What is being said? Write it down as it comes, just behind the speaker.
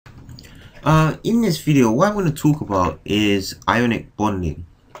In this video, what I want to talk about is ionic bonding.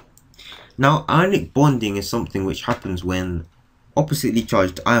 Now, ionic bonding is something which happens when oppositely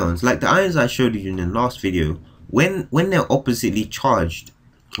charged ions, like the ions I showed you in the last video, when they're oppositely charged,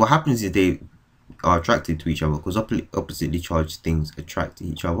 what happens is they are attracted to each other, because oppositely charged things attract to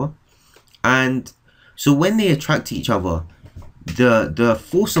each other. And so when they attract to each other, the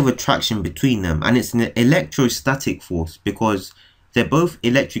force of attraction between them, and it's an electrostatic force, because they're both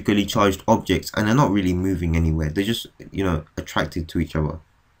electrically charged objects and they're not really moving anywhere, they're just, attracted to each other.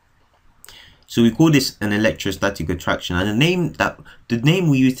 So we call this an electrostatic attraction, and the name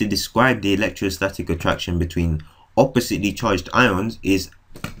we use to describe the electrostatic attraction between oppositely charged ions is,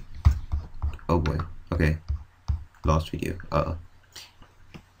 oh boy, okay, last video,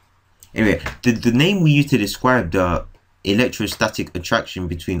 anyway, the name we use to describe the electrostatic attraction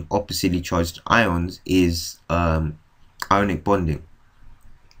between oppositely charged ions is ionic bonding.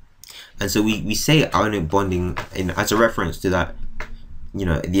 And so we say ionic bonding as a reference to that,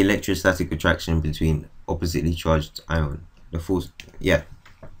 the electrostatic attraction between oppositely charged ion, the force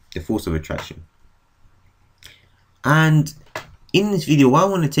of attraction. And in this video, what I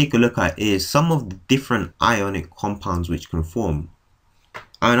want to take a look at is some of the different ionic compounds which can form.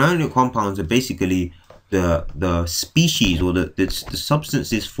 And ionic compounds are basically the species or the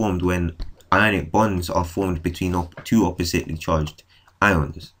substances formed when ionic bonds are formed between two oppositely charged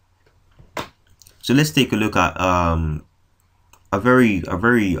ions. So let's take a look at a very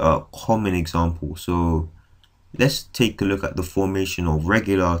common example. So let's take a look at the formation of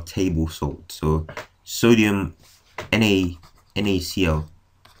regular table salt. So sodium NaCl,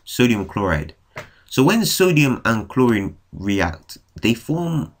 sodium chloride. So when sodium and chlorine react, they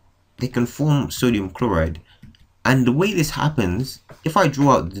can form sodium chloride. And the way this happens, if I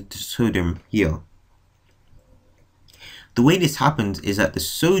draw out the sodium here, the way this happens is that the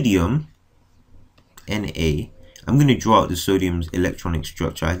sodium Na, I'm going to draw out the sodium's electronic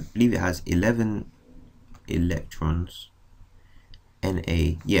structure. I believe it has 11 electrons. Na,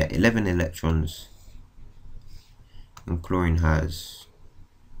 yeah, 11 electrons. And chlorine has,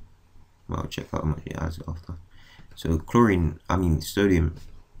 well, I'll check out how much it has after. So sodium,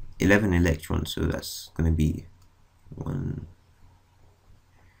 11 electrons, so that's going to be 1,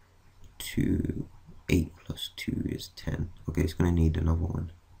 2, 8 plus 2 is 10. Okay, it's going to need another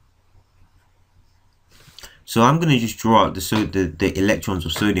one. So I'm going to just draw out the electrons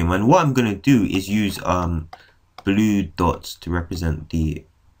of sodium, and what I'm going to do is use blue dots to represent the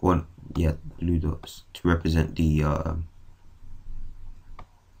blue dots to represent the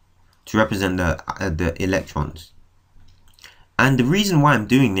electrons. And the reason why I'm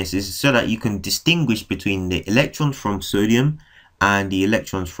doing this is so that you can distinguish between the electrons from sodium and the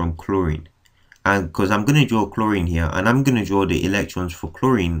electrons from chlorine. And because I'm going to draw chlorine here, and I'm going to draw the electrons for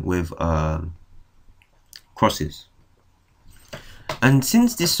chlorine with crosses. And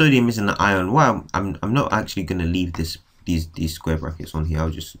since this sodium is an ion, well, I'm not actually going to leave these square brackets on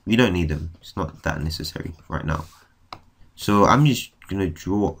here. We don't need them. It's not that necessary right now. So I'm just going to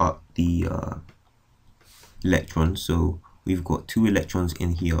draw up the electrons. So we've got 2 electrons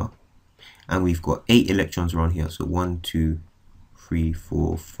in here, and we've got 8 electrons around here. So 1, 2, 3,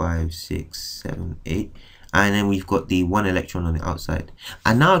 4, 5, 6, 7, 8. And then we've got the 1 electron on the outside.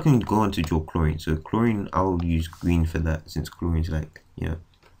 And now I can go on to draw chlorine. So chlorine, I'll use green for that, since chlorine's like,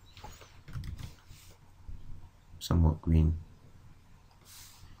 somewhat green.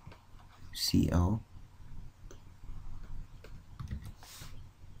 Cl.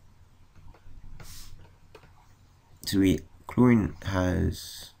 So chlorine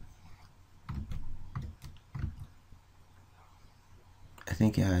has, I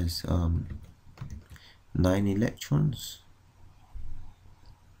think it has 9 electrons.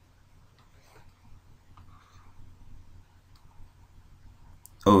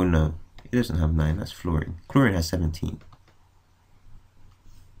 Oh no, it doesn't have 9, that's fluorine. Chlorine has 17.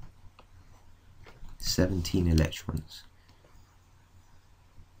 17 electrons.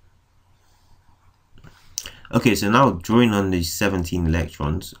 Okay, so now drawing on these 17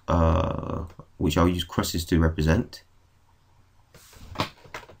 electrons, which I'll use crosses to represent.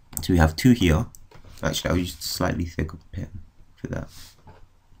 So we have 2 here. Actually, I'll use a slightly thicker pen for that.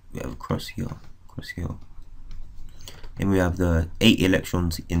 We have a cross here, cross here. Then we have the 8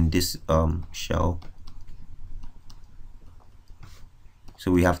 electrons in this shell.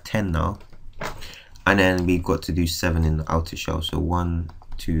 So we have 10 now. And then we've got to do 7 in the outer shell. So 1,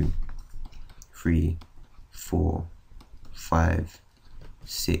 2, 3, 4, 5,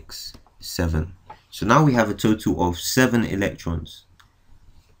 6, 7. So now we have a total of 7 electrons.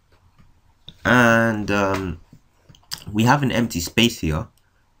 And we have an empty space here,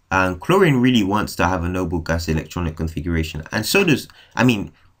 And chlorine really wants to have a noble gas electronic configuration, and so does,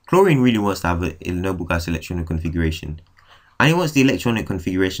 chlorine really wants to have a noble gas electronic configuration, and it wants the electronic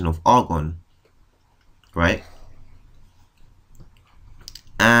configuration of argon, right?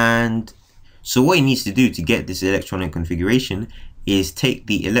 And so what it needs to do to get this electronic configuration is take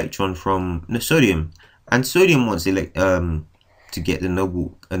the electron from the sodium, and sodium wants to get a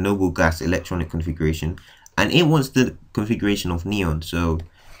noble gas electronic configuration, and it wants the configuration of neon. So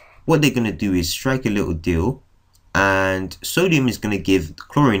what they're going to do is strike a little deal, and sodium is going to give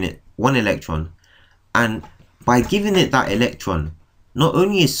chlorine one electron, and by giving it that electron, not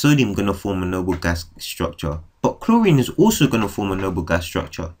only is sodium going to form a noble gas structure, but chlorine is also going to form a noble gas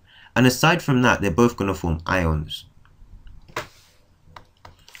structure. And aside from that, they're both going to form ions.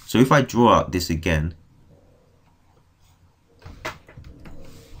 So if I draw out this again,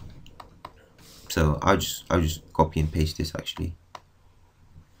 so I'll just copy and paste this actually.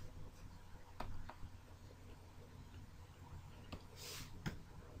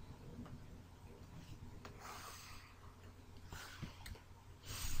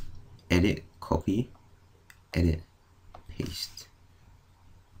 Edit, copy, edit, paste.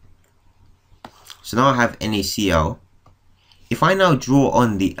 So now I have NaCl. If I now draw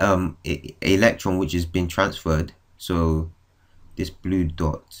on the electron which has been transferred, so this blue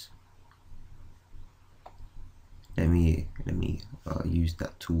dot, let me use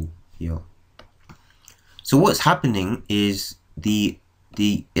that tool here. So what's happening is the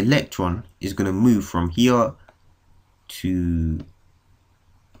electron is going to move from here to,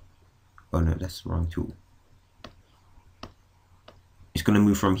 oh no, that's the wrong tool. It's going to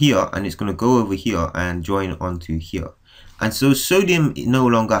move from here and it's going to go over here and join onto here. And so sodium no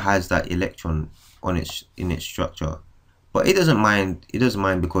longer has that electron on in its structure, but it doesn't mind. It doesn't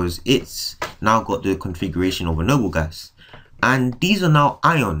mind because it's now got the configuration of a noble gas, and these are now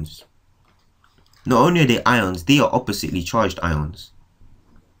ions. Not only are they ions, they are oppositely charged ions.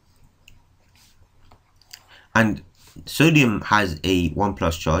 And sodium has a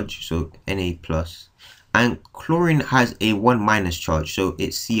 1+ charge, so Na+, and chlorine has a 1- charge, so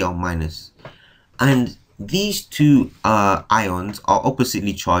it's Cl-. And these two ions are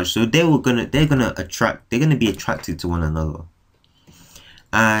oppositely charged, so they're gonna be attracted to one another,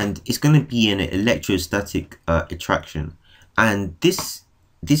 and it's gonna be an electrostatic attraction. And this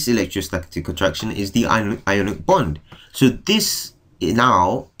electrostatic attraction is the ionic bond. So this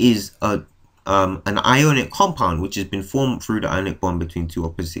now is an ionic compound which has been formed through the ionic bond between two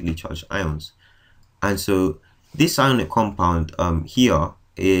oppositely charged ions. And so this ionic compound here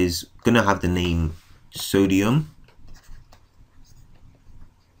is gonna have the name sodium,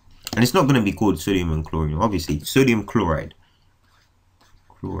 and it's not going to be called sodium and chlorine, obviously. Sodium chloride,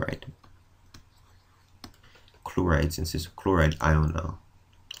 since it's a chloride ion now.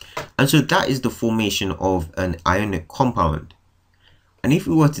 And so that is the formation of an ionic compound. And if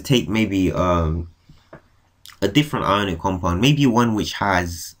we were to take maybe a different ionic compound, maybe one which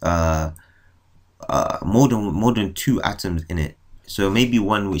has more than 2 atoms in it, so maybe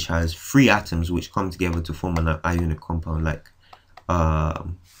one which has 3 atoms which come together to form an ionic compound, like let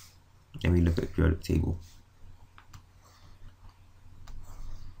me look at the periodic table,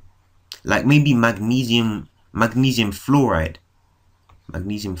 like maybe magnesium fluoride.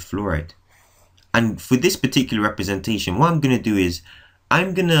 And for this particular representation, what I'm going to do is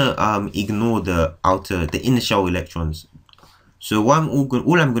I'm going to ignore the inner shell electrons. So what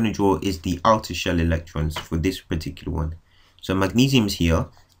all I'm going to draw is the outer shell electrons for this particular one. So magnesium's here,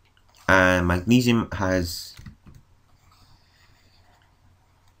 and magnesium has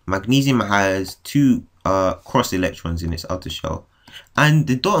 2 cross electrons in its outer shell, and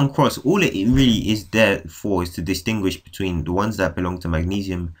the dot and cross, all it really is there for is to distinguish between the ones that belong to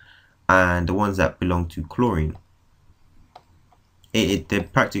magnesium and the ones that belong to chlorine. They're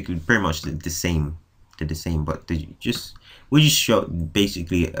practically pretty much the same. They're the same, but we're just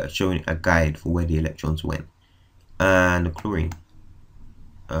basically showing a guide for where the electrons went. And the chlorine,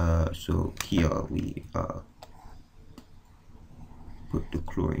 so here we put the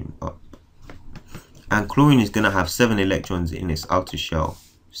chlorine up, and chlorine is going to have 7 electrons in its outer shell.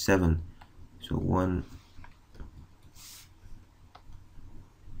 7. So 1,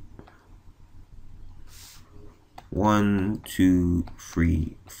 2,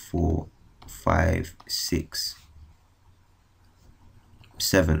 3, 4, 5, 6,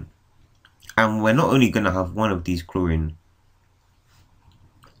 7. And we're not only going to have one of these chlorine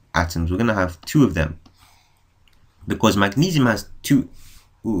atoms, we're going to have 2 of them, because magnesium has 2.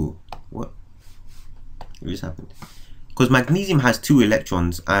 Ooh, what just happened? Because magnesium has 2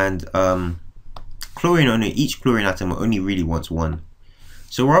 electrons, and chlorine, each chlorine atom only really wants 1.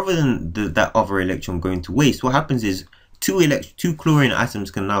 So rather than that other electron going to waste, what happens is two chlorine atoms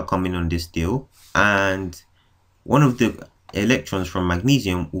can now come in on this deal, and one of the electrons from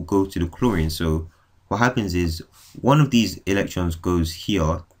magnesium will go to the chlorine. So what happens is one of these electrons goes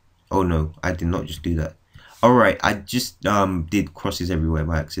here. Oh no, I did not just do that. Alright, I just did crosses everywhere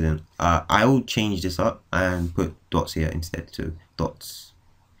by accident. I will change this up and put dots here instead. So dots.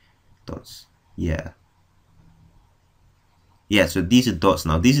 Yeah, so these are dots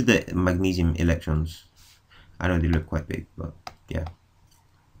now. These are the magnesium electrons. I know they look quite big, but yeah.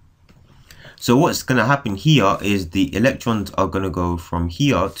 So what's going to happen here is the electrons are going to go from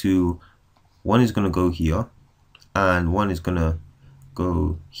here to, one is going to go here and one is going to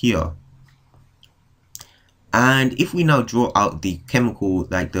go here. And if we now draw out the chemical,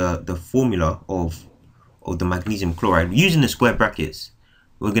 like the formula of the magnesium chloride using the square brackets,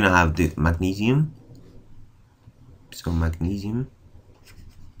 we're going to have the magnesium. So magnesium,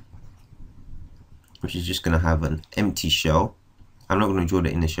 which is just going to have an empty shell. I'm not going to draw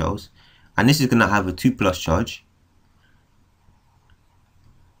the inner shells. And this is going to have a 2+ charge.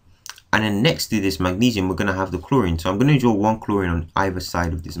 And then next to this magnesium, we're going to have the chlorine. So I'm going to draw one chlorine on either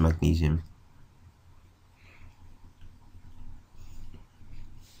side of this magnesium.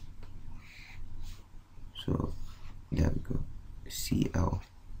 So there we go, Cl.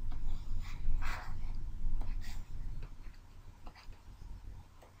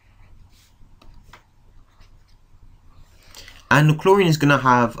 And the chlorine is going to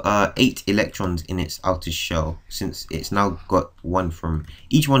have 8 electrons in its outer shell, since it's now got one from,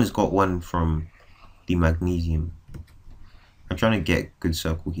 each one has got one from the magnesium. I'm trying to get a good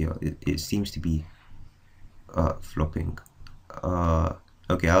circle here. It seems to be flopping.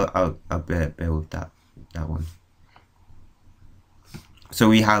 Okay, I'll bear with that one. So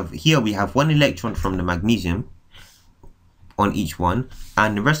we have here, we have 1 electron from the magnesium on each one,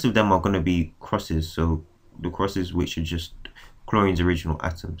 and the rest of them are going to be crosses. So the crosses which are just chlorine's original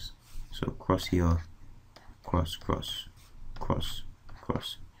atoms. So cross here, cross, cross, cross,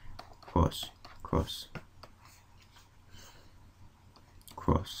 cross, cross, cross,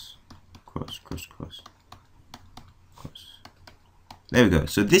 cross, cross, cross, cross, cross. There we go.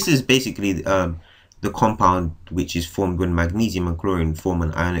 So this is basically the compound which is formed when magnesium and chlorine form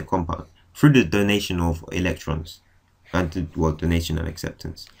an ionic compound through the donation of electrons, and well, donation and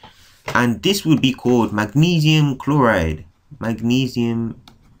acceptance. And this would be called magnesium chloride. Magnesium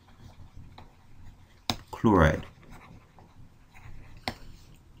chloride.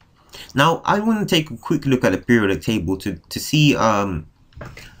 Now I want to take a quick look at the periodic table to see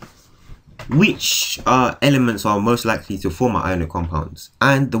which elements are most likely to form ionic compounds.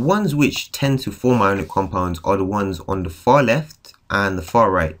 And the ones which tend to form ionic compounds are the ones on the far left and the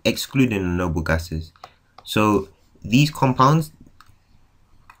far right, excluding the noble gases. So these compounds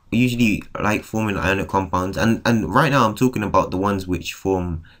usually like forming ionic compounds, and right now I'm talking about the ones which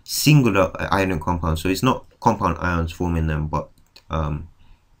form singular ionic compounds. So it's not compound ions forming them, but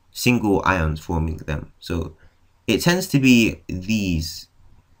single ions forming them. So it tends to be these.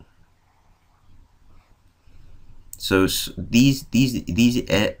 So these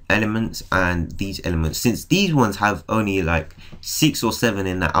elements and these elements, since these ones have only like 6 or 7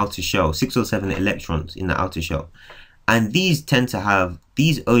 in the outer shell, 6 or 7 electrons in the outer shell, and these tend to have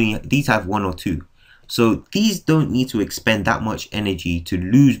these have 1 or 2. So these don't need to expend that much energy to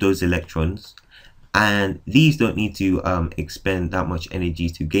lose those electrons, and these don't need to expend that much energy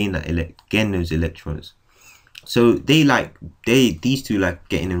to gain those electrons. So these two like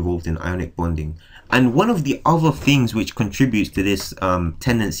getting involved in ionic bonding. And one of the other things which contributes to this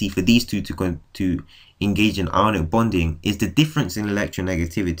tendency for these two to engage in ionic bonding is the difference in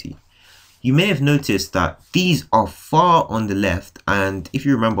electronegativity. You may have noticed that these are far on the left, and if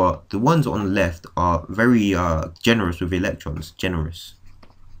you remember, the ones on the left are very generous with electrons. Generous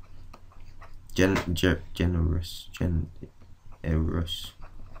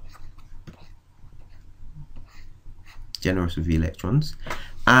with electrons,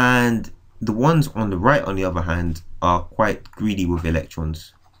 and the ones on the right, on the other hand, are quite greedy with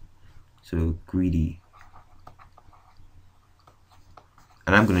electrons. So greedy.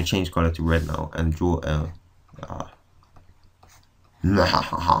 And I'm going to change color to red now and draw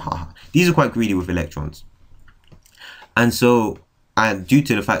these are quite greedy with electrons. And so, due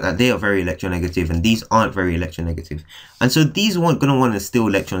to the fact that they are very electronegative and these aren't very electronegative, and so these are going to want to steal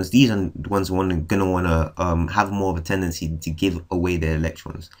electrons. These are the ones going to want to have more of a tendency to give away their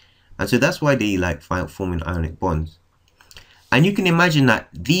electrons. And so that's why they like forming ionic bonds. And you can imagine that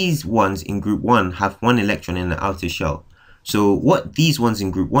these ones in group 1 have 1 electron in the outer shell. So what these ones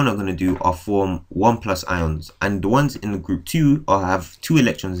in group 1 are going to do are form 1+ ions, and the ones in the group 2 are have 2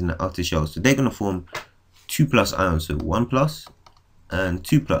 electrons in the outer shell, so they're going to form 2+ ions, so 1+ and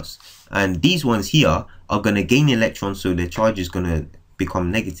 2+. And these ones here are going to gain electrons, so their charge is going to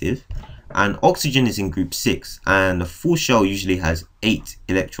become negative. And oxygen is in group 6, and the full shell usually has 8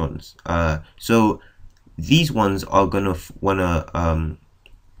 electrons. So these ones are going to want to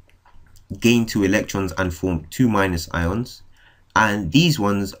gain 2 electrons and form 2- ions. And these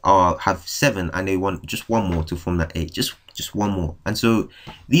ones have 7, and they want just one more to form that 8, just one more. And so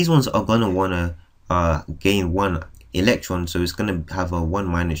these ones are going to want to gain 1 electron, so it's going to have a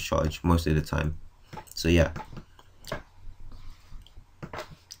 1- charge most of the time. So yeah,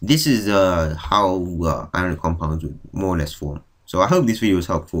 this is how ionic compounds would more or less form. So I hope this video was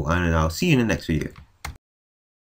helpful, and I'll see you in the next video.